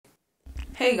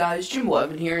Hey guys, Jimbo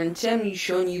Evan here, and today I'm going to be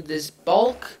showing you this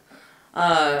bulk,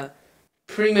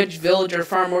 pretty much villager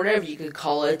farm, or whatever you could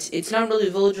call it. It's not really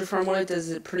a villager farm. What it does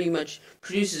is it pretty much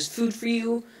produces food for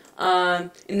you,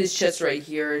 in this chest right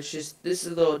here. It's just, this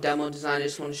is a little demo design I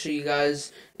just want to show you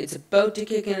guys. It's about to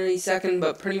kick in any second,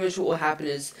 but pretty much what will happen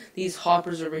is these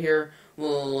hoppers over here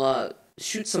will,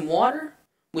 shoot some water,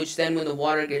 which then when the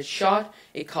water gets shot,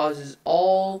 it causes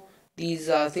all these,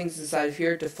 things inside of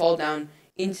here to fall down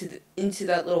into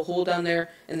that little hole down there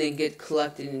and then get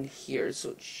collected in here.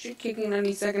 So it should kick in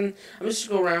any second. I'm just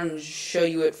going to go around and show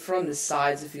you it from the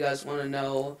sides if you guys want to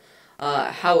know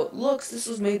how it looks. This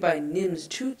was made by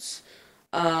NimsTV.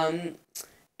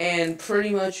 And pretty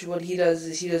much what he does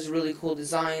is he does really cool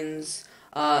designs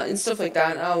and stuff like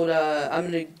that.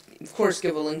 I'm going to, of course,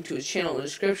 give a link to his channel in the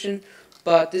description.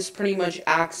 But this pretty much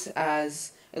acts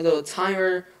as a little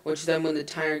timer, which then when the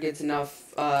timer gets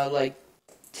enough,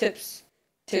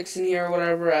 ticks in here or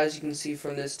whatever, as you can see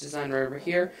from this design right over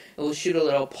here, it will shoot a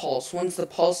little pulse. Once the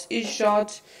pulse is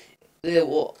shot, it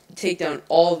will take down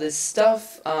all this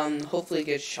stuff. Hopefully it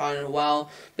gets shot in a while.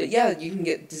 But yeah, you can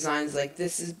get designs like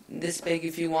this is this big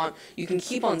if you want. You can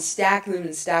keep on stacking them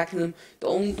and stacking them. The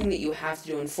only thing that you have to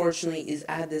do, unfortunately, is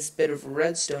add this bit of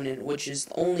redstone in, which is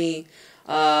the only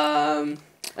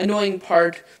annoying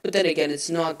part, but then again, it's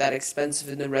not that expensive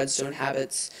in the redstone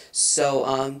habits.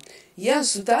 So, yeah,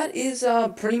 so that is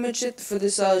pretty much it for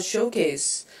this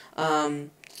showcase.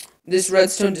 This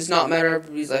redstone does not matter.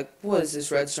 Everybody's like, what is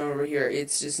this redstone over here?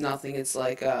 It's just nothing. It's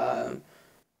like,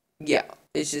 yeah,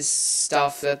 it's just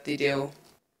stuff that they do.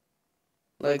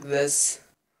 Like this.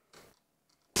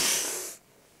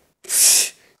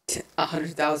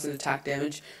 100,000 attack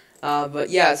damage. But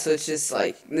yeah, so it's just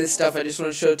like this stuff I just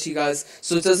want to show it to you guys.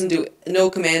 So it doesn't do no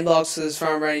command blocks for this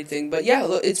farm or anything. But yeah,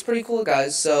 look, it's pretty cool,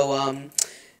 guys. So,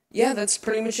 yeah, that's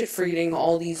pretty much it for eating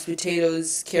all these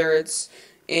potatoes, carrots,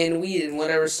 and wheat and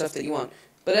whatever stuff that you want.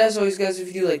 But as always, guys, if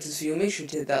you do like this video, make sure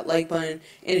to hit that like button.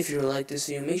 And if you like this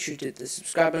video, make sure to hit the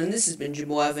subscribe button. This has been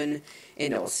Jimbo Evan,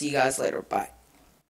 and I'll see you guys later. Bye.